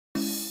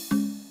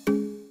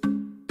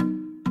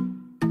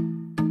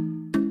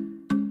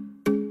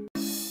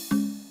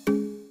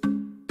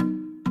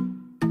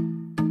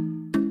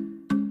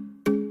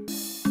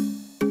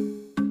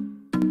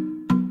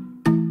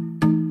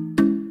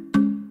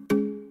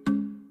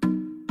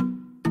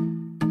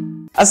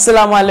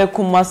Assalamu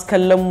alaikum masu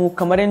kallon mu,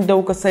 kamar yadda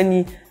kuka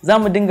sani za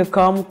mu dinga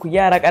kawo muku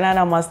yara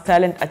ƙanana masu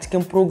talent a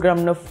cikin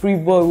program na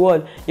FREIIBOI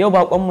WORLD. Yau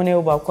bakon mu ne,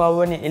 yau ba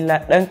kowa bane illa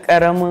dan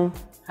karamin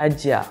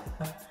Hajiya.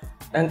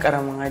 Dan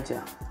karamin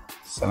Hajiya.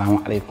 Assalamu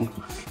alaikum.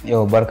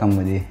 Yau barkan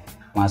mu dai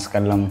masu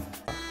kallon mu.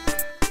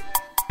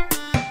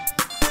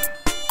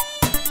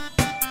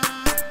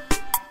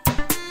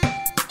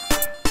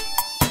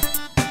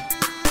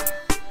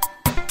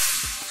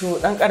 To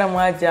dan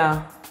karamin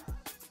Hajiya,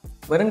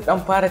 bari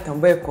dan fara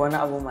tambayar ko wani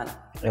abu mana.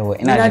 Yawa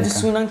ina ji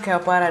sunanka ya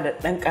fara da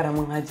dan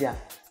karamin Hajiya.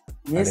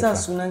 Me yasa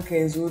sunanka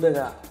ya zo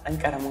daga dan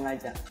karamin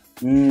Hajiya?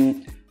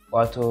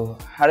 Wato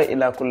har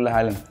ila kullu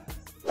halin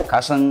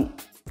ka san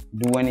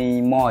duk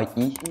wani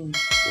mawaki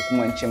ko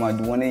kuma in ce ma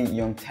duk wani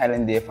young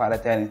talent da ya fara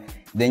talent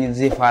dan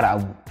zai fara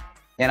abu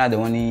yana da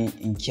wani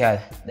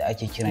inkiya da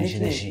ake kiran shi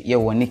da shi,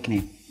 yawa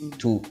nickname.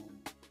 To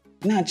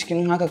ina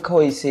cikin haka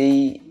kawai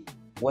sai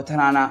wata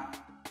rana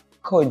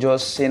kawai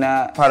just sai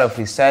na fara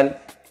freestyle,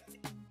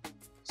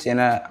 sai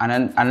na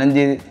anan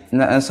dai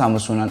na dan samu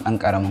sunan dan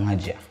karamin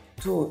Hajiya.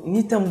 To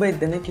ni tambayar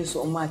da nake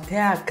so amma ta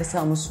ya ka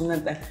samu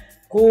sunan dan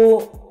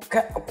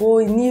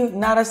ko ni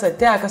na rasa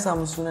ta ya ka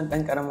samu sunan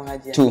dan karamin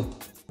Hajiya? To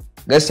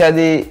gaskiya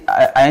dai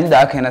a yanda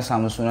aka yi na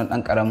samu sunan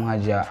dan karamin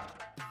Hajiya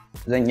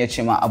zan iya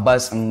ce ma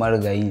Abbas din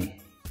marigayi ne.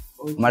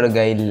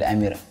 Marigayi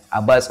Lil-Amir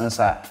Abbas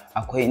ɗinsa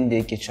akwai inda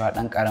yake cewa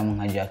dan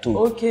karamin Hajiya.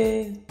 To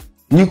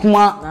ni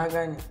kuma na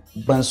gane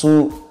ban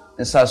so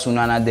in sa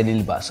sunana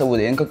Dalil ba,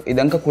 saboda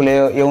idan ka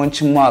kula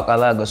yawancin mawaka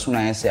za ga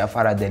sunayensa ya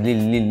fara da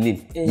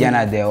Lil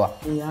yana da yawa.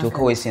 To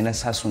kawai sai na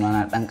sa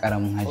sunana dan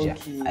karamin Hajiya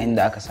a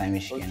inda aka same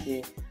shi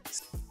kenan.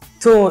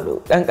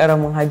 To dan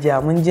karamin Hajiya,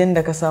 mun ji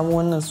yadda ka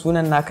samu wannan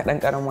sunan naka dan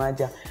karamin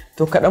Hajiya.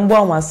 To ka dan ba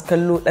masu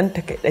kallo dan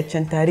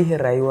takaitaccen tarihin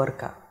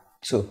rayuwarka.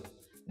 So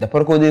da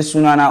farko dai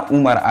sunana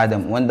Umar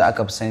Adam, wanda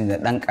aka fi sani da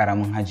dan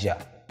karamin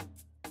Hajiya.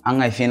 An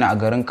haife ni a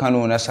garin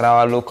Kano,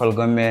 Nasarawa local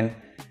government.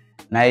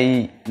 Na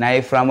yi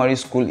primary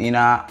school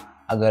ina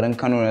a garin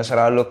Kano,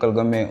 Nasarawa local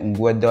government,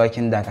 unguwar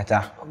Dawakin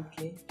Dakata.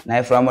 Na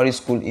yi primary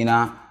school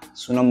ina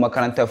sunan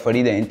makarantar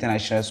FREIIBOI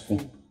International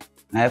School.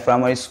 Na yi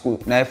primary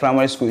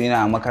school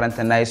ina a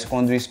makarantar, na yi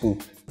secondary school.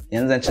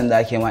 Yanzu can da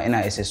ake ma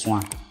ina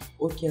SS1.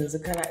 Ok, yanzu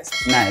kana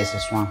SS1? Ina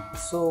SS1.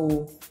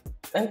 So,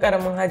 ɗan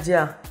ƙaramin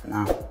Hajiya,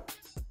 na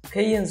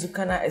kai yanzu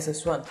kana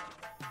SS1.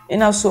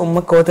 Ina so in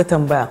maka wata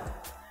tambaya.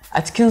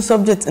 A cikin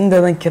subject ɗin da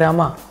zan kira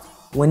ma,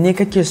 wanne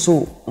kake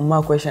so in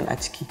ma question a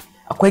ciki?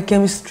 Akwai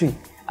chemistry,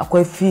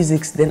 akwai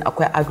physics, then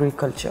akwai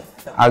agriculture.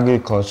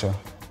 Agriculture.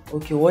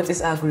 Okay, what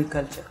is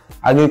agriculture?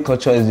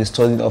 Agriculture is the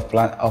study of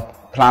plant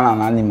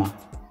and animal.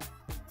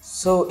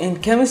 So in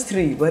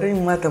chemistry, bari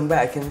in ma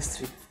tambaya a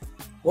chemistry.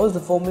 What's the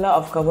formula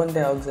of carbon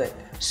dioxide?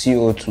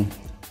 CO2.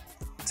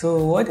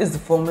 So what is the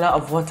formula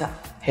of water?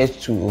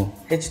 H2O.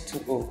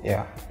 H2O.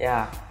 Yeah.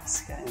 Yeah.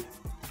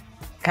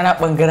 Kana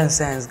bangaren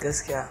science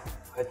gaskiya.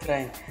 We're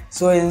trying.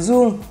 So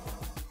yanzu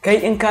kai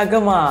in ka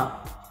gama,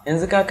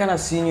 yanzu ka kana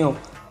senior,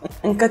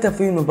 in ka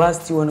tafi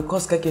university wani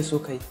course kake so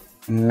kai?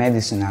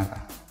 Medicine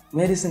haka.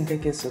 Medicine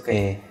kake so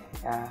kai?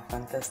 Yeah,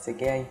 fantastic.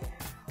 Yayi.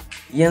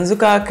 Yanzu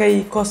ka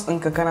kai course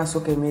ɗinka kana so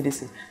kai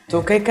medicine.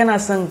 To kai kana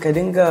son ka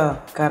dinga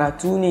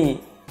karatu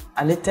ne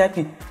a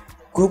littafi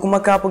ko kuma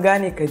ka fi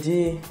gane ka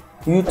je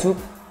YouTube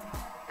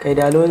kai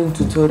downloading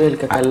tutorial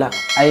ka kalla?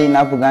 Ai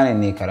na fi gane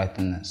ne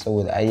karatun nan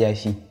saboda ai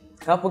yafi.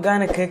 Ka fi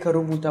gane kai ka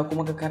rubuta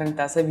kuma ka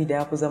karanta saboda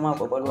ya fi zama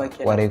kwakwalwa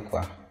kenan. Kwarai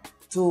kuwa.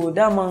 To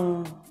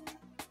daman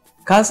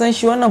ka san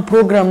shi wannan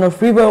program na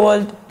FREIIBOI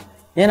WORLD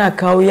yana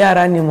kawo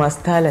yara ne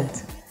masu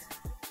talent.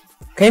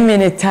 Kai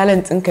mene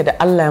talent ɗinka da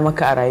Allah ya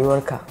maka a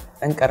rayuwarka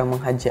ɗan ƙaramin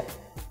Hajiya?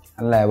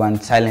 Allah ya bani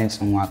talent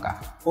ɗin waka.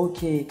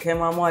 Ok, kai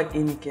ma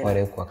mawaƙi ne kenan.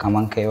 Kwarai kuwa,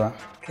 kaman kai ba?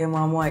 Kai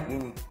ma mawaƙi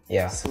ne.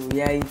 Yeah. So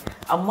yayi.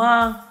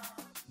 Amma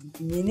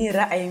mene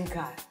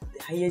ra'ayinka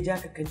har ya ja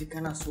ka kaji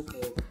kana so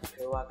kai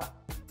waka?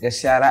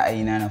 Gaskiya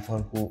ra'ayina na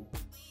farko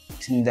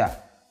tunda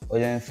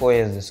wajen 4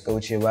 years da suka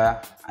wuce baya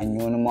an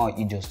yi wani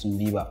mawaƙi Justin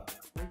Bieber.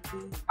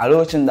 A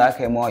lokacin da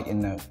aka yi mawaƙin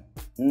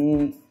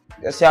nan,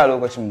 gaskiya a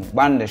lokacin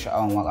ba ni da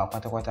sha'awan waka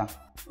kwata-kwata.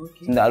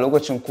 Tunda a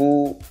lokacin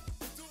ko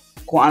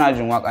ana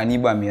jin waka ni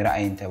ba mai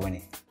ra'ayinta ba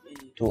ne.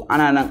 To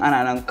ana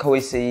nan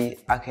kawai sai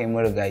aka yi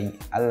marigayi,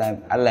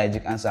 Allah ya ji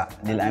kansa,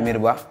 Lil-Amir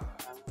ba.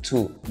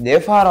 To da ya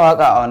fara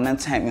waka a wannan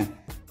time ɗin,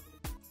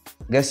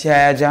 gaskiya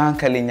ya ja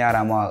hankalin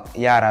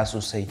yara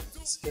sosai.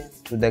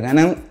 To daga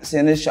nan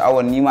sai na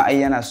sha'awar ni ma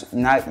ai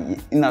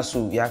ina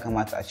so ya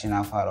kamata a ce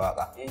na fara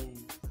waka.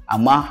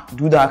 Amma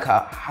duk da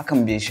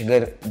hakan bai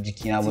shiga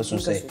jikina ba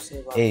sosai.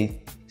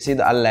 Sai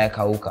da Allah ya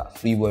kawo ka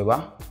FREIIBOI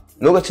ba.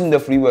 Lokacin da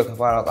FREIIBOI ka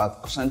fara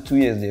waka kusan 2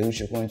 years da ya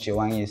wuce ko in ce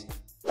 1 years.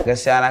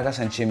 Gaskiya na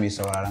kasance mai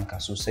sauraron ka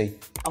sosai.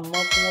 Amma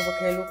kuma ba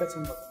kai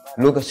lokacin ba.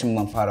 Lokacin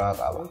ban fara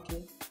waka ba.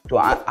 To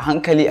a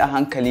hankali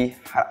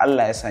har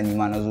Allah ya sa ni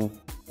ma na zo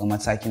ga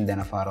matakin da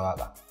na fara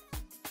waka.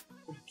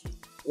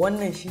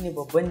 Wannan shine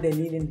babban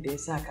dalilin da ya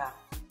sa ka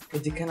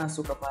ji kana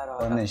so ka fara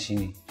waka. Wannan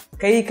shine.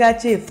 Kai ka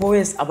ce 4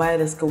 years a baya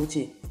da suka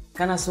wuce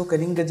kana so ka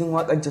dinga jin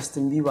waƙar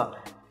Justin Bieber.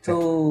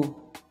 To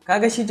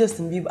kaga shi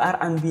Justin Bieber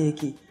R&B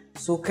yake.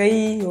 So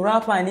kai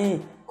rapper ne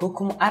ko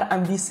kuma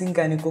R&B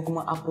singer ne ko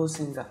kuma Afro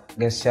singer?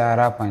 Gaskiya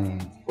rapper ne.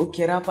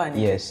 Okay, rapper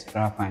ne. Yes,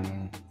 rapper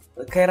ne.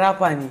 Kai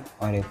rapper ne?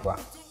 Ƙwarai kuwa.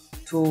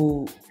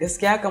 To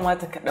gaskiya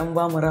kamata ka dan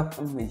ba mu rap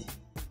din mu ji.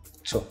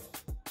 To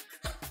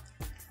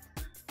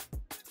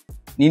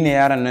ni ne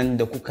yaran nan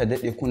da kuka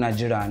dade kuna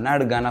jira, na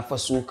riga na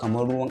faso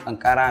kamar ruwan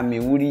kankara, mai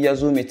wuri ya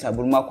zo mai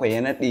taburma ko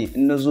ya nade,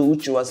 in na zo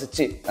wucewa su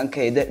ce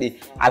ɗanka ya dade.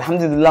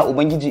 Alhamdulillah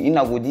ubangiji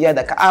ina godiya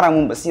da ka ara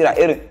min basira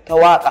irin ta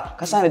waka,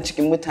 ka sani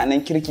cikin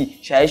mutanen kirki,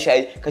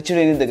 shaye-shaye ka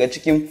cire ni daga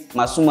cikin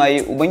masu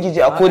maye.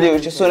 Ubangiji a koda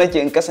yaushe so nake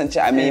in kasance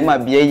a mai ma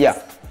biyayya.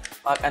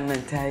 Waƙan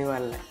nan ta yi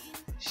wallahi.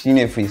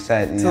 Shine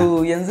freestyle ɗina.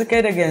 To yanzu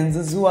kai daga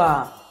yanzu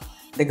zuwa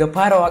daga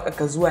fara waka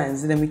ka zuwa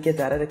yanzu da muke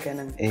tare da kai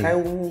nan, kai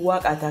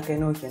waka ta kai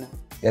nawa kenan?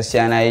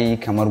 Gaskiya na yi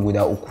kamar guda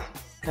 3.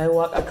 Kai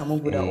waka kamar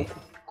guda 3?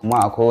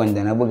 Kuma akwai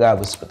wanda na buga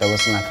ba su fita ba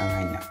suna kan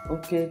hanya.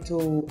 Okay,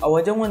 to a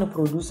wajen wani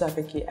producer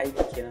kake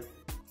aiki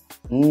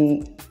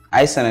kenan?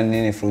 Ai sananne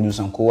ne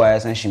producer, kowa ya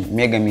san shi,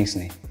 Megamix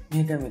ne.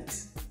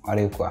 Megamix?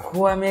 Ƙwarai kuwa.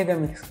 Kowa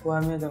Megamix.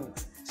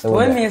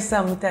 Wai me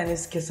yasa mutane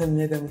suke son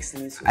Megamix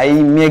ne su? Ai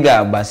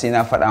Mega ba sai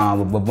na faɗa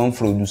ma babban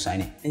producer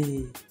ne.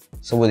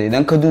 Saboda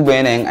idan ka duba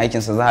yanayin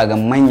aikinsa za ka ga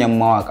manyan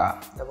mawaka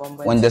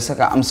wanda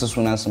suka amsa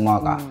sunansu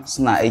mawaka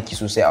suna aiki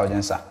sosai a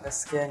wajensa.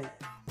 Gaskiya ne.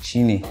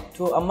 Shine.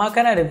 To amma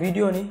kana da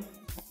bidiyo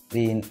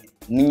ne?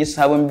 Mun yi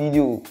sabon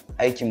bidiyo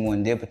aikinmu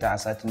wanda ya fita a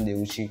satin da ya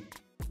wuce,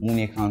 Mu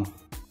ne Kano.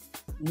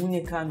 Mu ne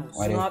Kano,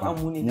 sunan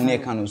waƙan Mu ne Kano. Mu ne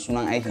Kano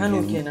sunan aikin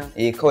Kano kenan.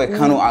 Kawai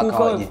Kano aka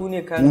waje.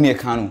 Mu ne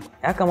Kano.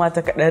 Ya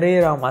kamata ka ɗan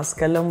rera masu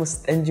kallon mu su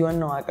ɗan ji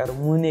wannan waƙar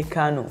Mu ne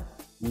Kano.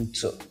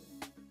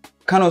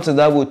 Kano ta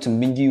zabo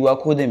tumbin giwa,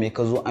 ko da mai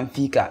ka zo an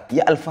fika, yi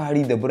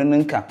alfahari da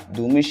birninka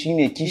domin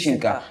shine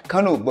kishinka.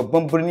 Kano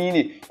babban birni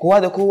ne, kowa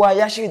da kowa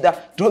ya shaida,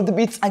 drop the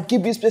beats and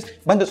give you space.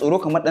 Banda tsoro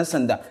kamar dan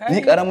sanda,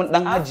 ni karamin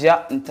dan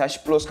hajiya in tashi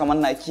plus kamar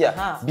nakiya.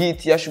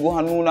 Beat ya shigo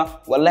hannuna,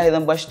 wallahi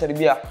zan bashi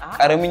tarbiya.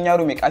 Karamin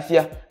yaro mai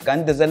kafiya,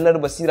 gani da zallar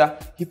basira,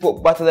 hip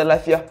hop bata da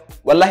lafiya,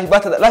 wallahi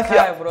bata da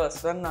lafiya. Kai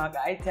bros, wannan waka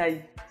ai ta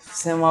yi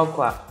sai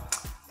makwa.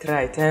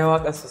 Try ta yi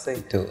waka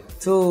sosai.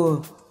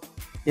 To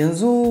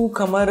yanzu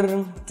kamar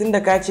tunda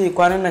ka ce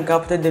kwanan nan ka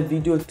fitar da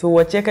bidiyo, to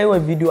wace kai wa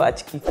bidiyo a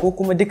ciki ko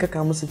kuma duka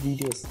ka musu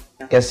videos?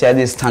 Gaskiya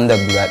dai standard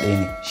guda ɗaya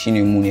ne,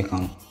 shine Mu ne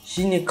Kano.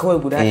 Shine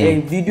kawai guda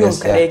ɗaya, bidiyon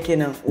ka ɗaya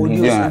kenan,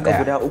 audio sun ka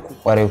guda 3.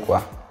 Ƙwarai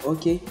kuwa.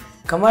 Okay.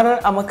 Kamar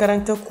a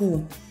makarantar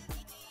ku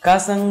ka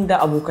san da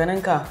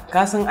abokananka,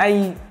 ka san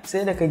ai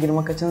sai da ka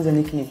girma ka canza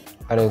nickname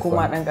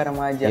kuma dan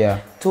karama hajiya.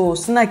 To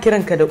suna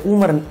kiranka da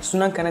Umar,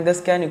 sunanka na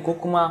gaskiya ne ko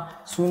kuma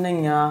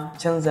sunan ya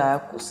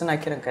canza suna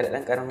kiranka da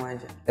dan karama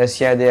hajiya?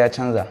 Gaskiya dai ya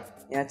canza.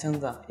 Ya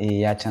canza?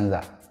 Ya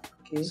canza.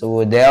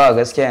 Saboda yawa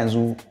gaskiya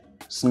yanzu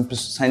sun fi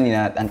sani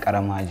na dan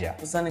karama hajiya.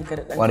 Sanin ka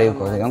da dan karama hajiya.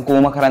 Kwarai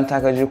kuma makaranta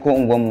ka je ko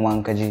unguwan mu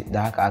ma ka je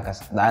da haka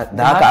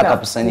aka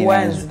fi sani na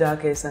yanzu. Da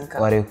haka ya san ka.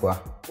 Kwarai kuwa.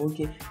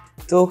 Okay.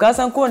 To ka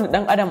san kowane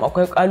dan adam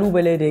akwai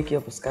kalubale da yake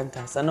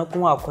fuskanta, sannan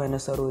kuma akwai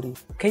nasarori.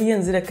 Kai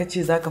yanzu da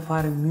kace zaka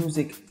fara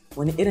music,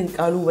 wani irin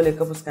kalubale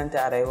ka fuskanta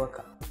a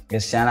rayuwarka?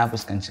 Gaskiya na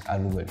fuskanci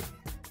kalubale.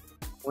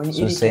 Wani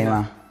iri sosai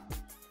ma.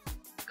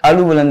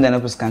 Kalubalen da na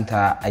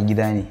fuskanta a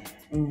gida ne.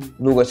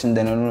 Lokacin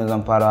da na nuna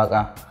zan fara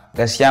waka,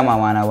 gaskiya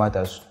mama na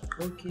bata so.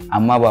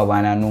 Amma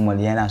babana normal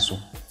yana so.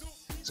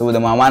 Saboda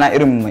mama na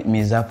irin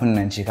mai zafin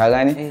nan ce, ka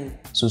gane?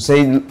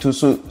 Sosai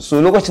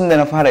so lokacin da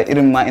na fara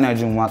irin ma ina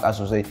jin waka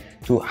sosai,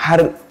 to har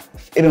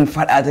irin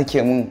fada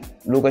take mun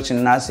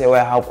lokacin na sai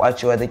waya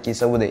hakwacewa take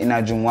saboda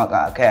ina jin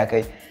waka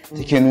akai-akai,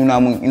 take nuna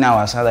mun ina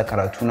wasa da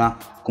karatuna,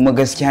 kuma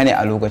gaskiya ne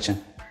a lokacin.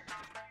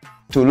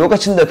 To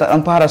lokacin da ta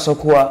dan fara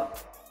sakowa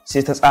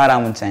sai ta tsara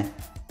mun time.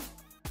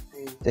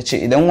 Ta ce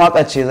idan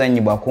waka ce zan yi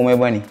ba komai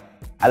bane,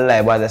 Allah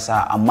ya bada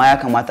sa'a, amma ya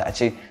kamata a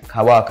ce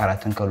ka ba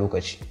karatunka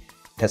lokaci.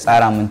 Ta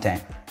tsara mun time.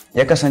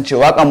 Ya kasance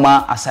waƙan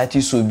ma a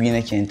sati so 2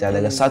 nake yin ta,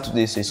 daga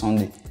Saturday sai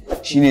Sunday.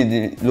 Shine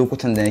da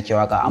lokutan da nake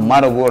waka, amma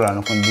ragowar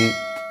ranakun dai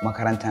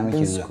makaranta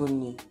muke zuwa.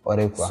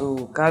 Ƙwarai kuwa.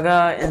 So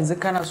kaga yanzu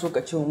kana so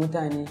ka ce wa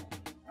mutane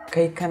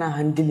kai kana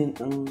handling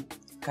din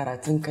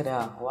karatunka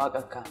da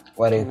waƙarka.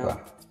 Ƙwarai kuwa.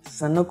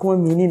 Sannan kuma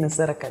mene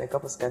nasarar ka da ka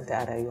fuskanta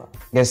a rayuwa?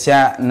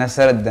 Gaskiya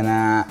nasarar da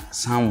na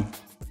samu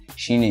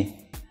shine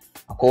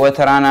akwai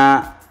wata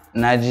rana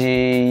na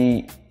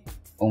je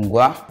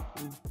unguwa,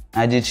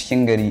 na je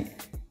cikin gari.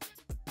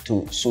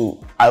 To so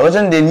a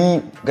wajen da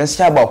ni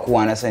gaskiya ba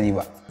kowa na sani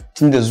ba,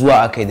 tunda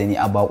zuwa akai da ni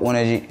a bako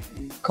na je,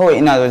 kawai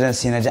ina wajen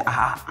sai na ji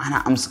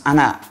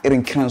ana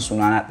irin kiran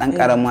sunana dan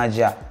karama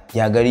jiya,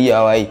 ya gari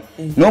ya waye.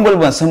 Normal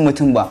ban san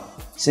mutum ba,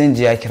 sai in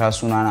ji ya kira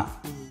sunana.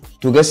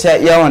 To gaskiya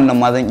iya wannan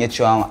ma zan iya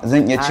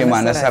ce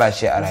ma nasara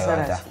ce a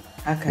rayuwata.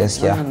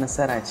 Gaskiya wannan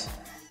nasara ce.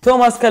 To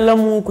masu kallon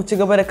mu, ku ci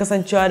gaba da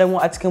kasancewa da mu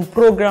a cikin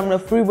program na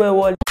FREIIBOI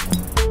WORLD.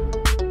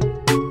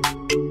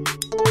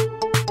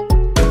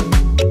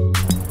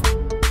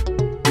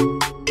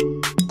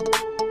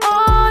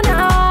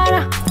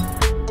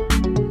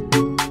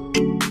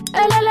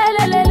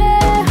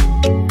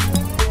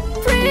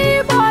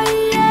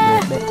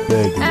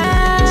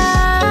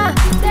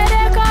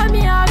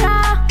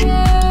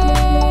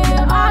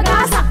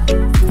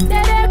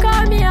 They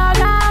call me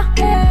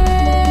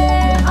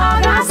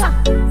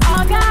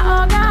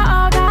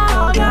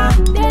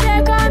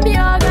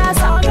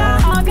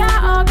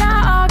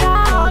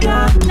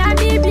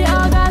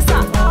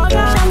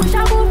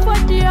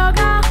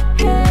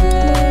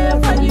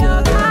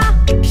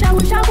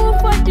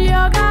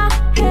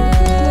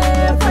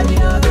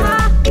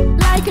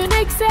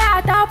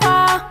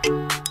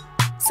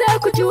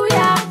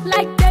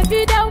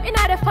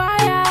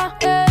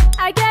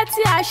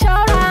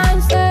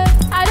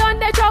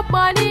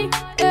money.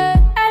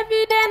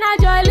 Every day na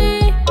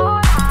jolly.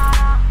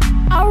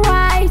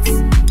 Alright,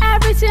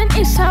 everything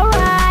is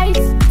alright.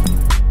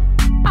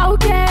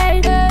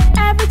 Okay,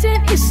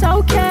 everything is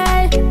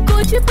okay.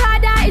 Gucci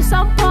Prada is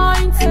on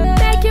point.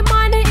 Making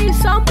money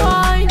is on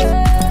point.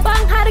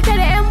 Bang harka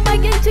da yan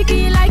bakin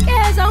ciki like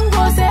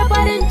zango sai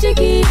farin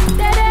ciki.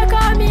 Dede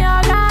call me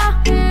Oga,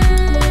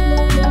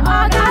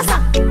 Ogasa.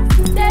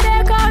 Dede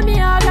call me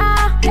Oga,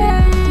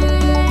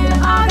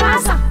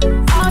 Ogasa.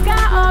 Oga,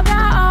 Oga,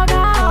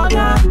 Oga,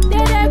 Oga.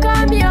 Dede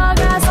call me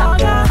Ogasa.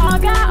 Oga,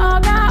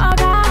 Oga,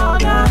 Oga,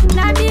 Oga.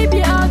 Na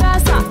bibi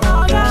Ogasa.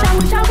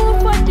 Shabu shabu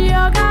for the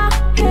Oga,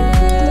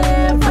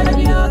 for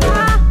the Oga.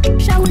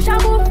 Shabu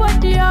shabu for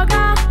the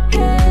Oga,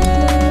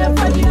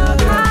 for the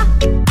Oga.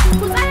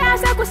 Ku tsaya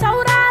sai ku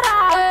saurara,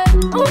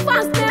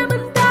 fans ne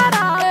mun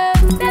tara,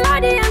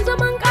 melody yanzu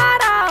mun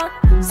kara,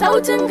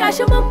 sautin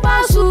gashi mun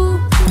basu,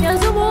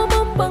 yanzu mu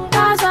mun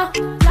bunkasa,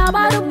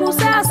 labarin mu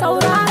sai a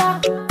saurara.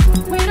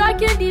 We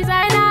rocking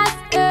designers,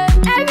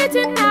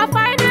 everything na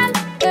final,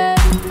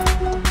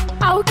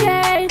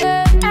 okay,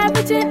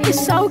 everything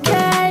is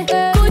okay.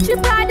 Gucci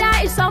Prada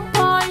is on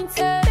point,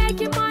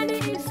 making money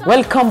is on.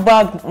 Welcome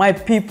back my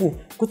people.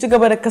 Ku ci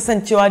gaba da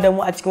kasancewa da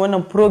mu a cikin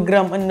wannan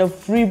program ɗin na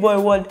FREIIBOI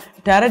WORLD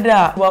tare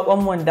da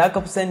baƙon wanda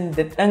aka fi sani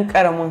da ɗan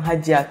ƙaramin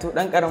hajiya. To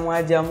ɗan ƙaramin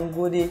hajiya mun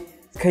gode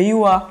ka yi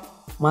wa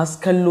masu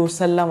kallo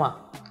sallama.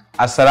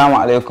 Assalamu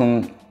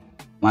alaikum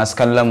masu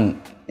kallon,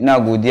 ina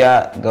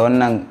godiya ga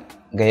wannan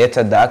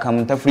gayyatar da aka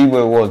mun ta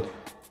FREIIBOI WORLD.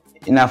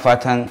 Ina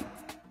fatan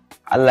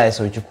Allah ya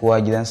sauki kowa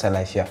gidansa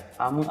lafiya.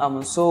 Amin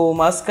amin. So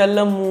masu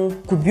kallon mu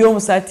ku biyo mu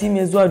sati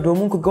mai zuwa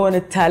domin ku ga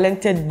wani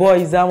talented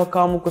boy za mu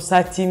kawo muku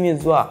sati mai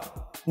zuwa.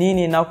 Ni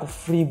ne naku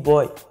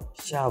FREIIBOI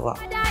Shaba.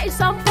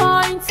 Is on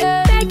point,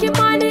 making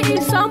money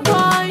is on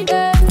point.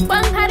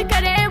 Ban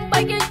harka da yan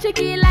bakin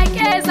ciki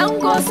like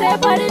zango sai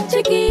farin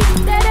ciki.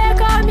 Dede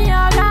call me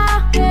Oga,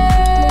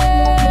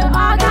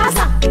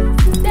 Ogasa.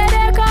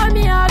 Dede call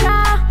me Oga,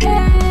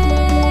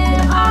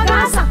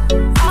 Ogasa.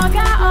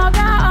 Oga,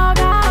 Oga,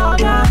 Oga,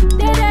 Oga.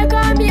 Dede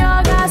call me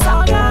Ogasa.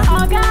 Oga,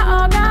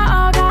 Oga,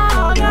 Oga,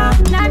 Oga.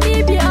 Na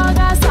bibi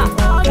Ogasa.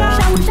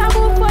 Shabu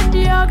shabu for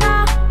the Oga,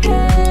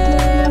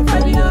 for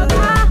the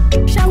Oga.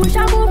 Shabu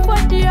shabu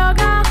for the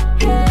Oga,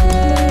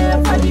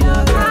 for the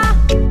Oga.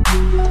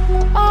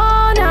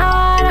 Oh na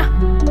na,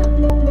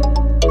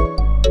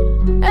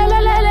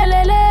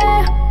 elelelelele.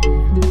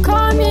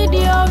 Call me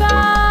the Oga,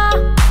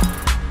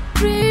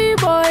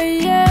 FREIIBOI,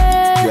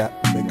 yeah. Yeah,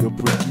 mega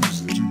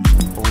producer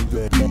on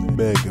that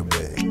mega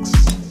mix.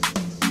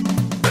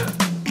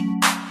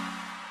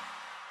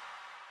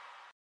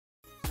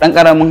 Dan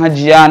ƙaramin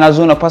hajiya na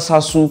zo na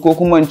fasa su ko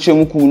kuma in ce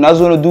muku na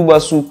zo na duba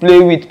su play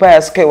with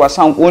fire suka yi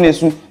wasan kone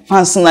su,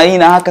 fans suna yi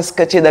na haka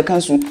suka ce da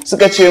kansu,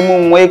 suka ce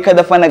mun wai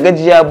kada fa na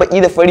gajiya baki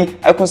da fari,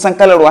 ai kun san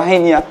kalar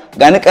wahainiya,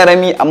 gani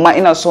karami amma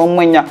ina son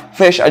manya,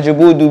 fresh a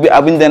jibo dubi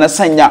abin da na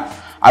sanya.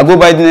 I go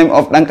by the name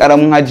of dan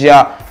ƙaramin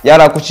hajiya.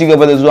 Yara ku ci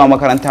gaba da zuwa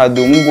makaranta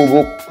domin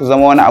gobe ku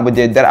zama wani abu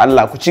da yardar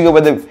Allah. Ku ci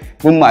gaba da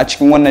bin mu a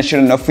cikin wannan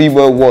shirin na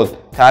FREIIBOI WORLD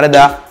tare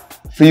da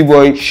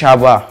FREIIBOI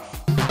Shaba.